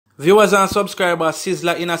Viewers and subscribers,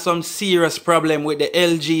 Sizzla in some serious problem with the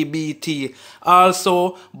LGBT.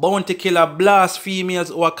 Also, bounty killer blast females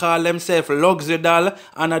who call themselves luxury doll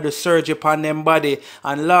and the surgery upon them body.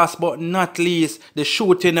 And last but not least, the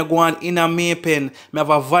shooting going in a Maypen. Me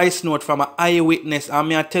have a voice note from an eyewitness and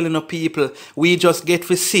me are telling the people, we just get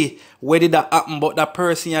to see where did that happen, but that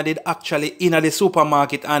person did actually in the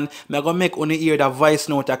supermarket, and me gonna make only hear the voice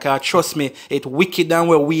note. Because trust me, it wicked than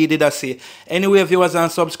where we did I see. Anyway, viewers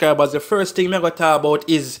and subscribers, the first thing me gonna talk about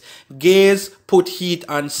is gays put heat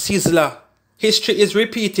on Sizzla. History is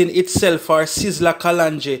repeating itself for Sizzla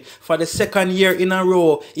Kalonji. For the second year in a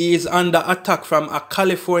row, he is under attack from a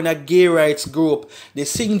California gay rights group. The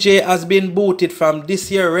Sing J has been booted from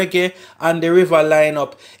this year Reggae and the River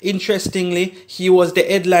lineup. Interestingly, he was the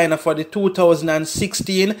headliner for the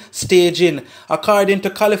 2016 staging. According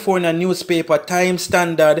to California newspaper Time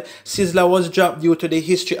Standard, Sizzla was dropped due to the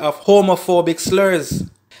history of homophobic slurs.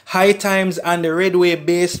 High Times and the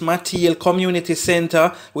Redway-based Mateel Community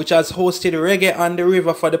Center, which has hosted Reggae on the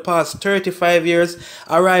River for the past 35 years,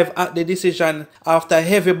 arrived at the decision after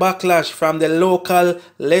heavy backlash from the local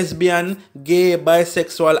lesbian, gay,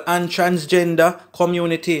 bisexual and transgender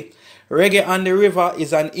community. Reggae on the River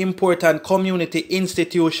is an important community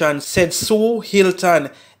institution, said Sue Hilton,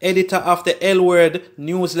 editor of the ller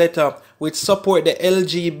newsletter, which support the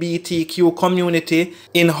LGBTQ community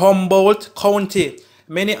in Humboldt County.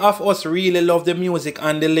 Many of us really love the music,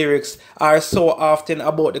 and the lyrics are so often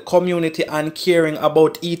about the community and caring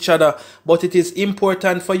about each other. But it is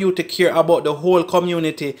important for you to care about the whole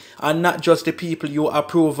community and not just the people you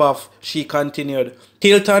approve of, she continued.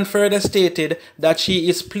 Hilton further stated that she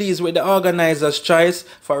is pleased with the organizers' choice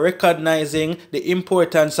for recognizing the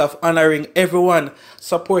importance of honoring everyone,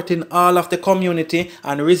 supporting all of the community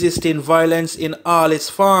and resisting violence in all its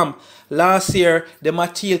forms. Last year, the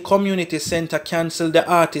Mateel Community Center cancelled the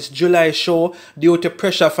artist's July show due to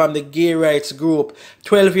pressure from the gay rights group.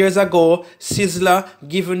 12 years ago, Sizzla,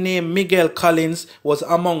 given name Miguel Collins, was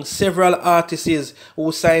among several artists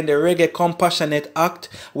who signed the Reggae Compassionate Act,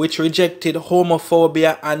 which rejected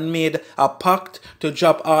homophobia and made a pact to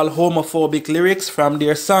drop all homophobic lyrics from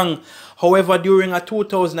their song. However, during a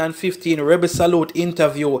 2015 Rebel Salute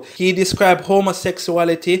interview, he described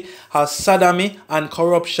homosexuality as sodomy and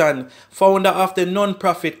corruption. Founder of the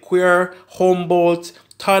non-profit Queer Humboldt,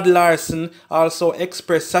 Todd Larson, also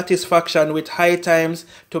expressed satisfaction with High Times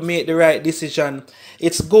to make the right decision.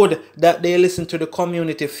 It's good that they listened to the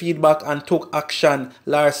community feedback and took action,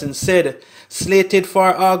 Larson said. Slated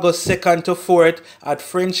for August 2nd to 4th at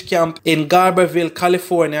French Camp in Garberville,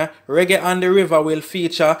 California, Reggae on the River will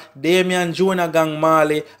feature Damian Jonah Gang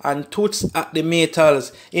Marley and Toots at the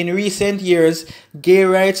Maytals. In recent years, gay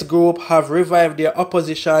rights groups have revived their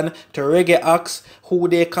opposition to reggae acts who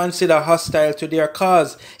they consider hostile to their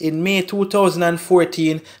cause. In May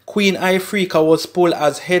 2014, Queen Ifrica was pulled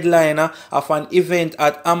as headliner of an event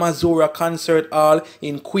at Amazura Concert Hall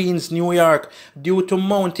in Queens, New York, due to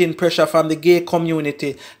mounting pressure from the gay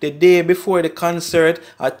community. The day before the concert,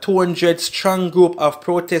 a 200-strong group of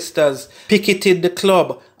protesters picketed the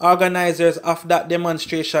club. Organizers of that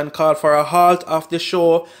demonstration called for a halt of the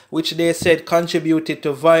show, which they said contributed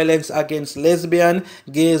to violence against lesbian,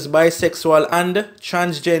 gays, bisexual and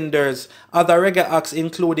transgenders. Other reggae acts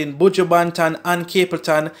including Buju Banton and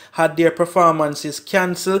Capleton had their performances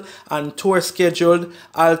cancelled and tour scheduled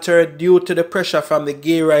altered due to the pressure from the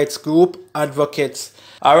gay rights group advocates.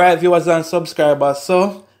 Alright, viewers and subscribers,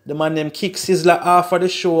 so the man them kick Sizzla off for the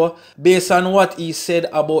show based on what he said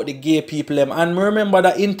about the gay people them. And I remember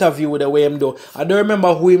the interview with the way him do. I don't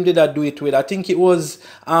remember who him did that do it with. I think it was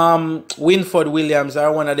Winford Williams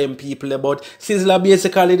or one of them people. But Sizzla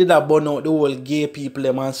basically did that burn out the whole gay people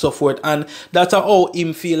them and so forth. And that's how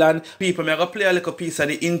him feel. And people, I'm going to play a little piece of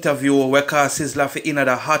the interview where Sizzla for in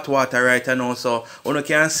the hot water right now. So you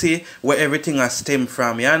can see where everything has stemmed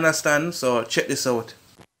from. You understand? So check this out.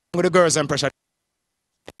 With the girls and pressure.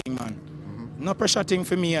 Man. No pressure thing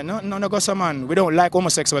for me. No go some man. We don't like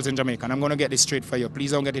homosexuals in Jamaica, and I'm gonna get this straight for you.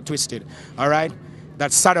 Please don't get it twisted. Alright?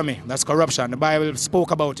 That's sodomy, that's corruption. The Bible spoke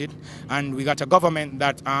about it, and we got a government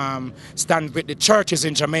that stands with the churches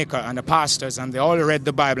in Jamaica and the pastors, and they all read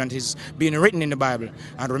the Bible, and it's being written in the Bible.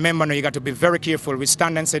 And remember now, you got to be very careful. We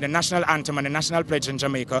stand and say the national anthem and the national pledge in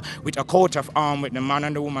Jamaica with a coat of arms with the man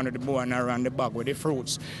and the woman with the bow and around the bag with the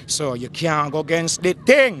fruits. So you can't go against the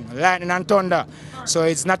thing, lightning and thunder. So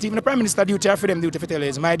it's not even the Prime Minister's duty or for them duty to tell you.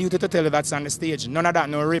 It's my duty to tell you that's on the stage. None of that,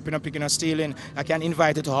 no raping, no picking, no stealing. I can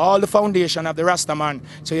invite you to all the foundation of the Rastaman man.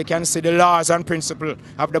 So you can see the laws and principle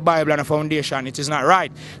of the Bible and the foundation. It is not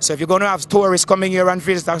right. So if you're going to have tourists coming here and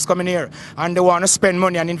visitors coming here and they want to spend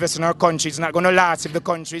money and invest in our country, it's not going to last if the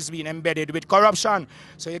country is being embedded with corruption.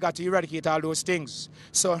 So you got to eradicate all those things.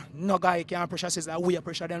 So no guy can pressure Sizzla. We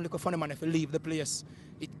pressure them like a funny man if you leave the place.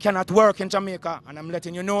 It cannot work in Jamaica, and I'm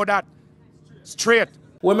letting you know that straight.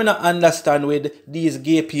 What me not understand with these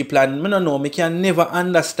gay people, and me no know, me can never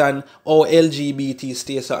understand how LGBT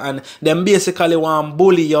stay so, and them basically want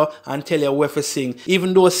bully you and tell you what to sing.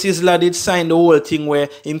 Even though Sizzla did sign the whole thing where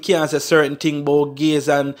him can't say certain thing about gays,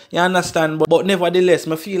 and you understand, but nevertheless,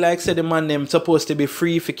 me feel like say the man them supposed to be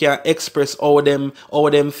free if you can express how them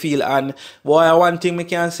feel. And boy, one thing me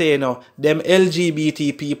can say, you know, them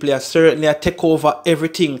LGBT people are certainly take over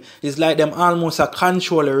everything. It's like them almost a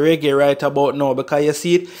control reggae right about now, because you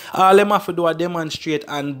see, all them have to do a demonstrate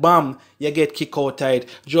and bam, you get kicked out.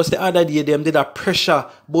 Just the other day, them did a pressure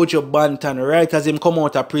Bojo Bantan right as him come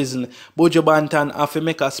out of prison. Bojo Bantan have to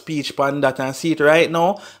make a speech on that, and see it right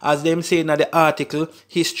now, as them say in the article,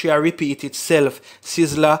 history repeat itself.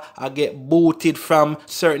 Sizzla get booted from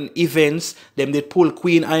certain events. Them did pull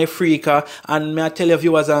Queen Ifrica, and may I tell you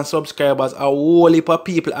viewers and subscribers, a whole heap of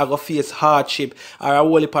people are going to face hardship, or a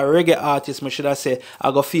whole heap of reggae artists, me should I say,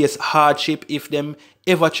 are going to face hardship if them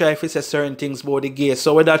ever try to say certain things about the gays.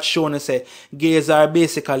 So what that's showing us say gays are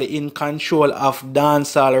basically in control of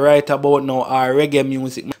dancehall right about now, or reggae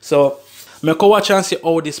music. So I can watch and see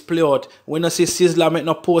how this play out. When I see Sizzla make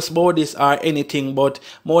no post about this or anything, but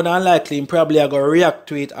more than likely him probably I go react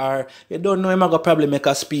to it, or you don't know, him I go probably make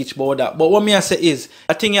a speech about that. But what me I say is,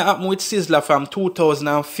 I think it happened with Sizzla from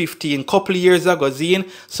 2015, couple of years ago, Zine.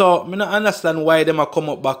 So I don't understand why them a come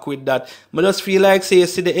up back with that. I just feel like say you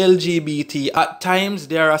see the LGBT, at times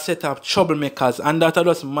they are a set of troublemakers, and that is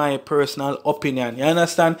just my personal opinion. You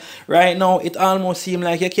understand? Right now it almost seems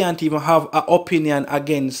like you can't even have an opinion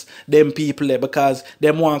against them people, because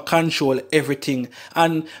them want control everything.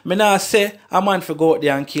 And me not say a man for go out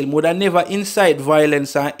there and kill. Would I never incite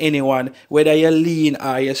violence on anyone, whether you're lean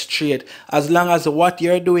or you're straight. As long as what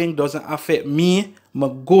you're doing doesn't affect me,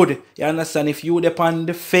 I'm good. You understand? If you depend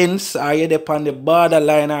the fence or you depend the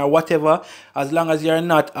borderline or whatever, as long as you're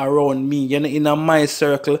not around me, you're not in my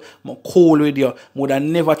circle, I'm cool with you. Would I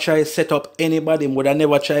never try to set up anybody, would I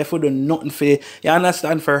never try to do nothing for you,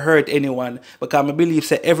 understand, for hurt anyone. Because I believe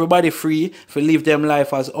say everybody free to live them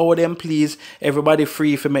life as all them please, everybody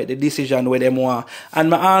free to make the decision where them want.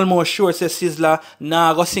 And I almost sure say Sizzla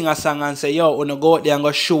nah go sing a song and say yo, wanna go out there and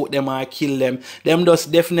go shoot them or kill them. Them just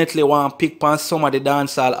definitely want to pick on some of the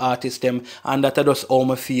dancehall artists them, and that just how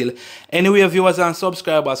I feel. Anyway, viewers and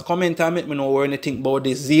subscribers, comment and make me know what you think about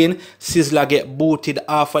this. Zine, Sizzla get booted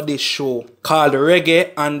off of this show called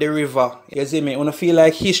Reggae and the River. You see me? When feel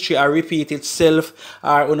like history repeat itself,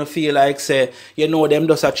 or when feel like say, you know, them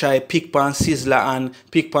just a try pick on Sizzla and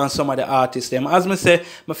pick on some of the artists them. As me say,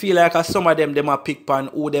 I feel like some of them a pick on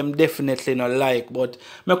who them definitely not like, but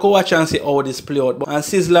I can watch and see how this play out. And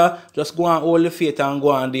Sizzla just go and hold the faith and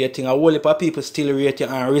go and do your thing. A whole heap of people still rate you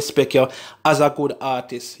and respect you as a good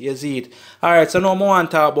artist. You see it? Alright, so now I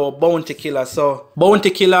want to talk about Bounty Killer. So Bounty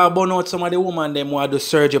Killer burn out some of the women them who do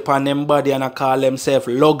surgery upon them body and I call themselves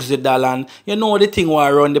ller, and you know the thing why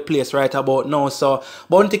around the place right about now. So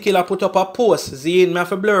Bounty Killer put up a post. Zine, me have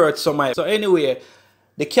to blur it some of. So anyway,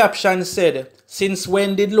 the caption said, since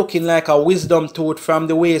when did looking like a wisdom tooth from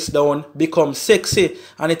the waist down become sexy?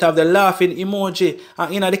 And it have the laughing emoji.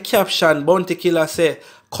 And in the caption, Bounty Killer say,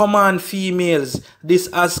 come on females, this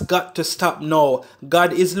has got to stop now.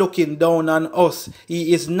 God is looking down on us.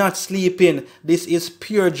 He is not sleeping. This is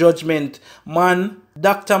pure judgment. Man,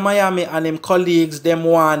 Dr. Miami and him colleagues, them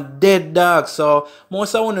want dead dogs. So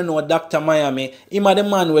most I want to know Dr. Miami. Him are the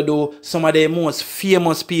man we do some of the most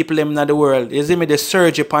famous people in the world. You see me, the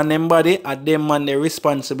surgery upon them body at them man the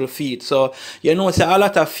responsible feet. So you know say a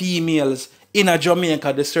lot of females in a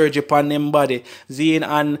Jamaica the surgery upon them body. Zine,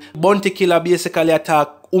 and Bounty Killer basically attack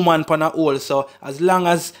woman pan a hole. So as long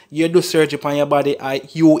as you do surgery upon your body,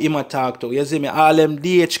 you him attack to. You see me, all them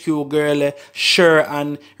DHQ girl, Sher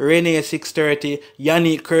and Renee 630,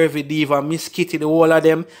 Yannick Curvy Diva, Miss Kitty, the whole of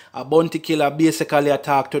them, a Bounty Killer basically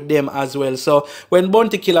attack to them as well. So when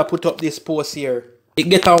Bounty Killer put up this post here, it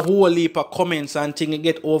get a whole heap of comments and thing. It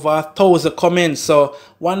get over 1,000 comments. So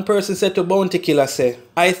one person said to Bounty Killer, say,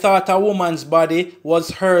 I thought a woman's body was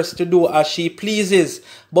hers to do as she pleases.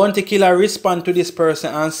 Bounty Killer respond to this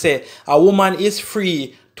person and say, a woman is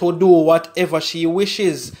free to do whatever she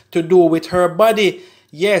wishes to do with her body.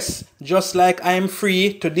 Yes, just like I am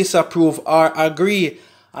free to disapprove or agree.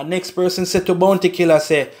 And next person said to Bounty Killer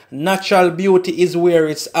say, natural beauty is where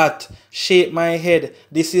it's at. Shake my head.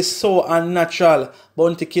 This is so unnatural.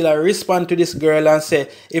 Bounty Killer respond to this girl and say,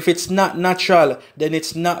 if it's not natural, then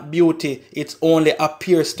it's not beauty. It only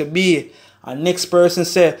appears to be. And next person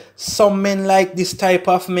say, some men like this type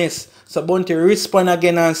of mess. So Bounty respond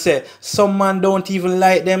again and say, some men don't even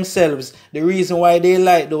like themselves. The reason why they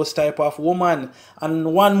like those type of woman.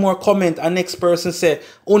 And one more comment, and next person say,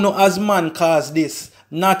 Uno as man cause this.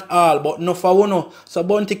 Not all, but no for uno. So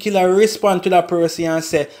Bounty Killer respond to that person and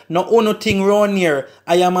say, no uno thing round here.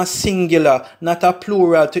 I am a singular, not a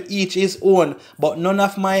plural, to each his own. But none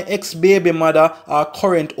of my ex-baby mother or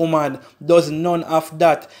current woman does none of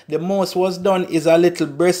that. The most was done is a little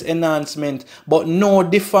breast enhancement, but no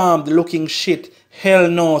deformed looking shit. Hell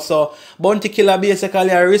no. So Bounty Killer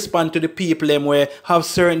basically respond to the people them where have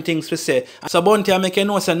certain things to say. So Bounty I make you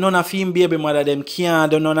know say none of him baby mother them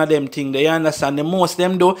can't do none of them things. They understand. The most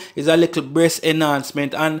them do is a little breast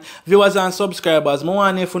enhancement. And viewers and subscribers, I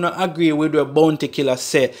want if you not agree with what Bounty Killer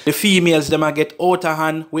say. The females them a get out of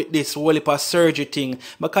hand with this whole heap of surgery thing.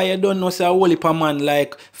 Because you don't know say a whole heap of man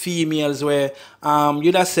like females where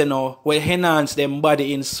you just say no, will enhance them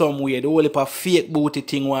body in some way. The whole heap of fake booty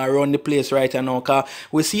thing will run the place right now. Cause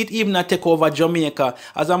we see it even a take over Jamaica.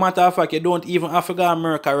 As a matter of fact, you don't even have to go to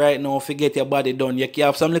America right now to get your body done. You can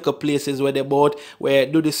have some little places where they both where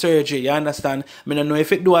do the surgery. You understand? I don't know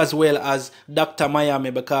if it do as well as Dr. Miami,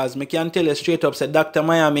 because I can tell you straight up, say Dr.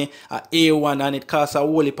 Miami are A1 and it costs a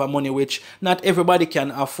whole heap of money, which not everybody can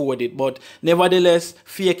afford it. But nevertheless,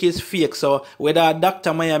 fake is fake. So whether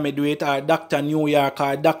Dr. Miami do it or Dr. New York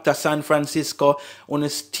or Dr. San Francisco, on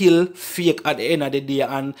still fake at the end of the day.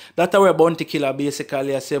 And that's where Bounty Killer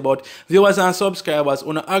basically I say. But viewers and subscribers,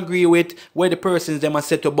 wanna agree with where the persons them are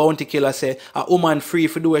said to Bounty Killer say a woman free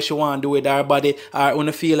for do what she want to do with her body, or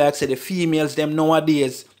wanna feel like say the females them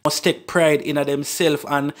nowadays must take pride in themselves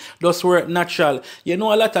and just work natural. You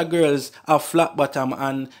know a lot of girls have flat bottom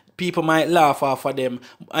and people might laugh off of them,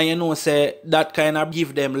 and you know say that kind of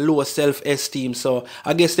give them low self-esteem. So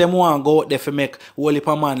I guess them want to go out there to make whole heap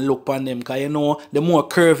of man look on them, because you know the more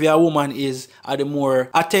curvy a woman is, the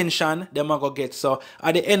more attention them are gonna get. So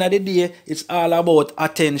at the end of the day, it's all about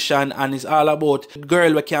attention, and it's all about the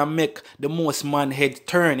girl we can make the most man head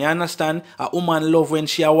turn. You understand? A woman love when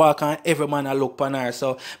she a walk and every man a look on her.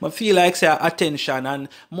 So I feel like say attention, and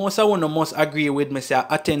most of you must agree with me say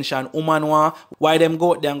attention. Woman want why them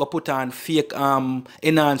go out there and go put on fake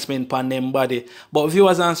enhancement on them body. But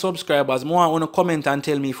viewers and subscribers, more want to comment and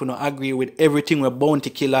tell me if you don't agree with everything where Bounty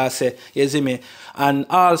Killer say. You see me? And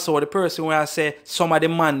also the person where I say some of the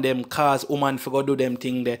man them cause woman for go do them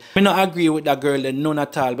thing there. Me not agree with that girl there, none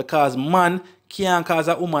at all, because man can't cause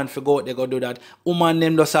a woman to go out there go do that. Woman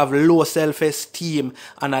them just have low self-esteem,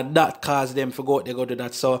 and that cause them to go out there go do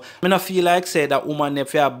that. So I not feel like say that woman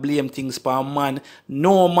if you blame things for a man.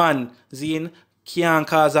 No man, Zine, can't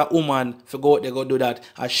cause a woman to go out there go do that.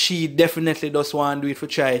 And she definitely does want to do it for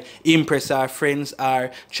try impress her friends or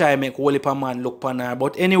try make whole heap of man look upon her.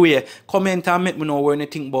 But anyway, comment and make me know what you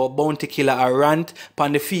think about Bounty Killer or rant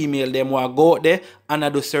upon the female them who go out there and I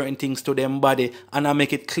do certain things to them body, and I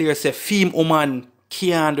make it clear say femme woman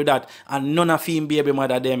can't do that, and none of him baby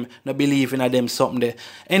mother them no believe in them something there.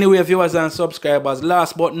 Anyway, viewers and subscribers,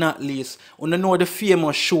 last but not least, you know the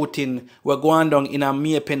famous shooting we're going down in a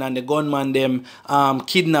Maypen and the gunman them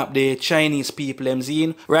kidnap the Chinese people them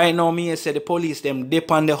seen. Right now me say the police them dip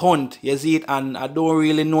on the hunt, you see it, and I don't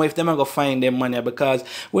really know if them are gonna find them money, because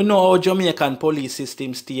we know how Jamaican police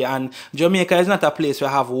system stay, and Jamaica is not a place where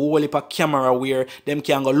have a whole heap of camera where them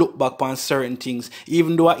can go look back on certain things.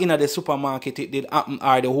 Even though in the supermarket it did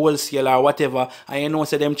or the wholesaler or whatever, and you know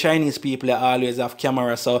so them Chinese people always have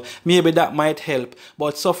camera, so maybe that might help.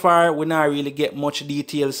 But so far we not really get much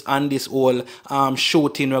details on this whole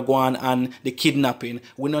shooting we're going and the kidnapping.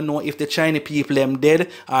 We don't know if the Chinese people them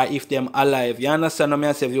dead or if them alive. You understand what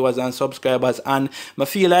I say, viewers and subscribers? And I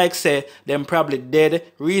feel like say them probably dead.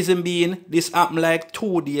 Reason being this happened like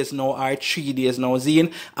 2 days now or 3 days now,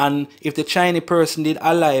 Zine. And if the Chinese person did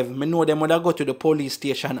alive, I know them would have go to the police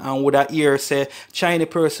station and would have hear say Chinese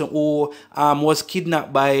person who was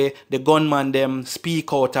kidnapped by the gunman them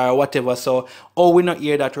speak out or whatever. So we not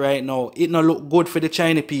hear that right now. It not look good for the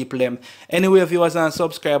Chinese people them. Anyway, viewers and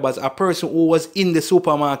subscribers, a person who was in the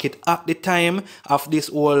supermarket at the time of this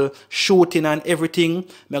whole shooting and everything,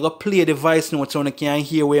 I'm gonna play the voice notes so you can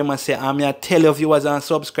hear where I say, I'm gonna tell you viewers and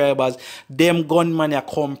subscribers, them gunman ya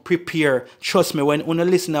come prepare. Trust me, when you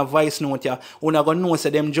listen to voice note ya, you gonna know say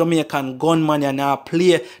them Jamaican gunman ya now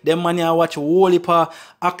play. Them man ya watch whole heap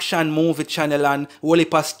of action movie channel and whole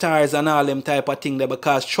heap of stars and all them type of thing there,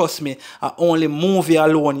 because trust me, only movie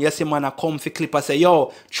alone, yes, man, I come for clip and say,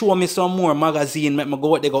 yo, show me some more magazine, make me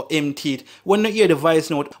go out there go empty it. When you hear the voice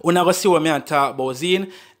note, when I go see what me and talk about,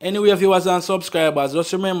 Zine. Anyway, viewers and subscribers,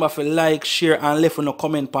 just remember to like, share, and leave a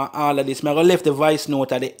comment on all of this. I'm going to leave the voice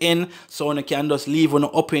note at the end so you can just leave an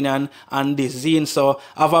opinion on this, Zine. So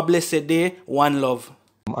have a blessed day. One love.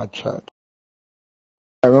 At church.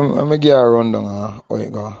 I'm gonna get a rundown how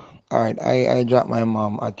it go. Alright, I dropped my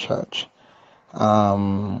mom at church.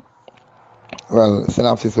 Well,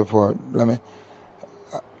 synopsis before.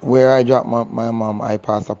 Where I dropped my mom, I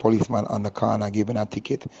passed a policeman on the corner giving a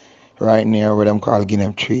ticket right near where them call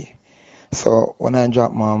Guinea Tree. So when I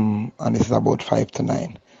dropped mom, and this is about 5 to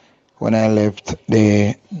 9, when I left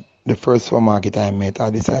the first supermarket I met, I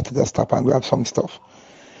decided to just stop and grab some stuff.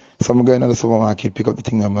 So I'm going to the supermarket, pick up the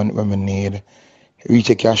thing that I need, reach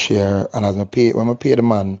a cashier, and as when I pay the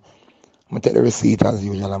man, I take the receipt as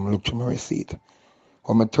usual, I'm look through my receipt.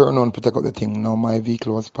 When I turn on to take out the thing, now my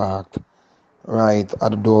vehicle was parked right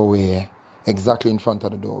at the doorway, exactly in front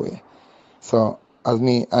of the doorway. So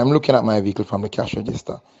I'm looking at my vehicle from the cash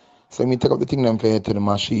register. So me take up the thing and pay to the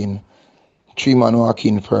machine. 3 man walk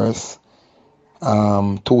in first,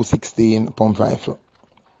 216 pump rifle.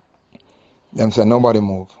 Them say nobody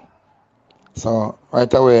move. So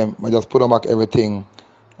right away, I just put on back everything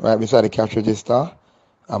right beside the cash register.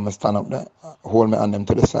 I'm gonna stand up there, hold my hand them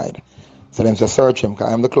to the side. So them say search him,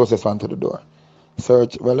 because I'm the closest one to the door.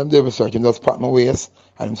 Search, well, them do search him, just pat my waist,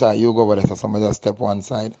 and them say, you go over there. So somebody just step one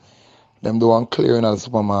side. Them do one clearing at the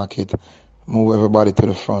supermarket, move everybody to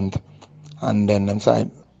the front, and then them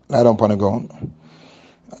say, lie down on the ground.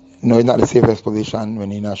 No, it's not the safest position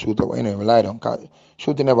when you not shoot up. Anyway, lie down, because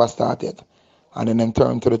shooting never started. And then them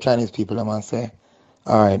turn to the Chinese people and say,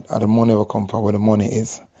 all right, the money will come from where the money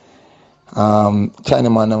is.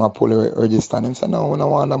 Chinaman them pull the register and them say, no, we don't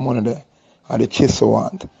want that money there. And the chase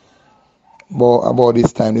want. But about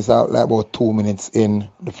this time, this is like about 2 minutes in,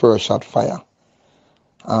 the first shot fire.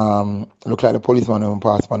 Look like the policeman even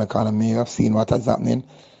passed by the corner. May have seen what is happening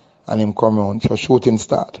and him come around. So shooting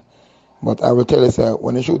start. But I will tell you, sir,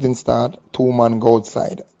 when the shooting start, 2 man go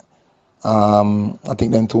outside. I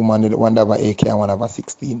think them 2 man, one have a AK and one have a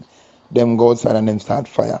 16. Them go outside and them start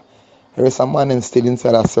fire. There is some man them still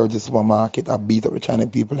inside a surgery supermarket. I beat up the Chinese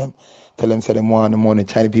people. Them tell them say them want the money.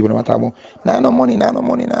 Chinese people them talk about no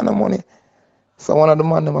money. So one of the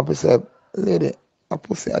man them up said, lady, I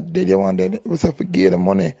pussy, I did you one day. We say forget the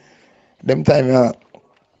money. Them time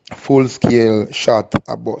full scale shot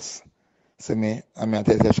a bus. See me, I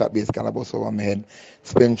tell you, shot basically a bus over my head.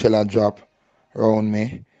 Spin shell drop around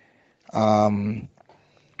me. And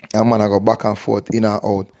man I go back and forth, in and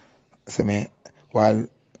out. See me, while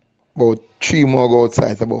about 3 more go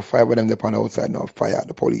outside, so about 5 of them dep on the outside now fire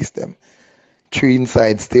the police them. 3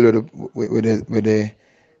 inside still with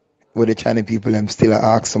the Chinese people them still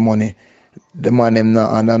ask for money. The man them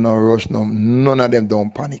not under no rush, none of them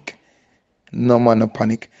don't panic. No man no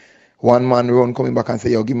panic. One man run coming back and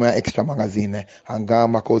say, yo, give me an extra magazine there, and go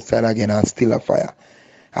back outside again and still a fire.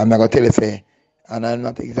 I'm gonna tell you say, and I'm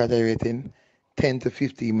not exaggerating, 10 to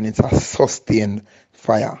 15 minutes of sustained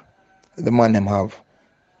fire. The man them have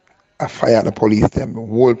a fire at the police them, the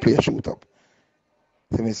whole place shoot up.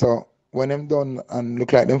 See me, so when them done and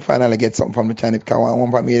look like them finally get something from the Chinese car,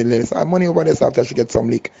 one part me the lady say, money over there so after she get some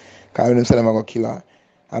leak. Because when them say them are going to kill her.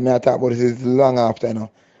 And me I talk about this is long after, you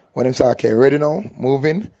know. When them say, okay, ready now,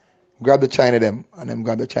 moving, grab the China them, and them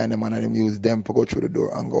grab the China them and them use them to go through the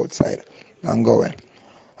door and go outside and go away.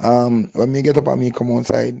 When me get up and me come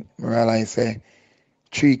outside, I realize say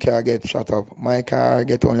 3 car get shot up. My car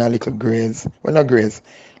get only a little graze. Well, not graze.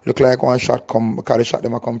 Look like one shot come, because the shot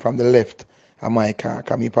them come from the left of my car,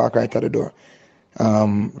 because me park right at the door.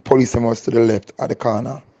 Police them was to the left at the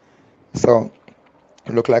corner. So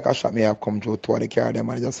it look like a shot me have come through toward the car them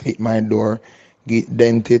and just hit my door, get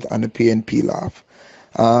dented and the paint peel off.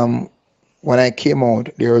 When I came out,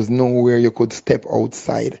 there was nowhere you could step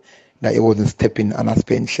outside that it wasn't stepping on a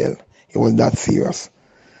spent shell. It was that serious.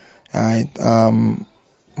 Alright.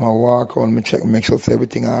 My walk on, me check, make sure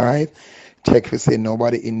everything alright. Check to say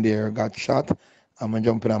nobody in there got shot. I'm gonna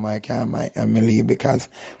jump in on my car and me leave because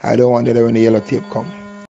I don't want to when the yellow tape come.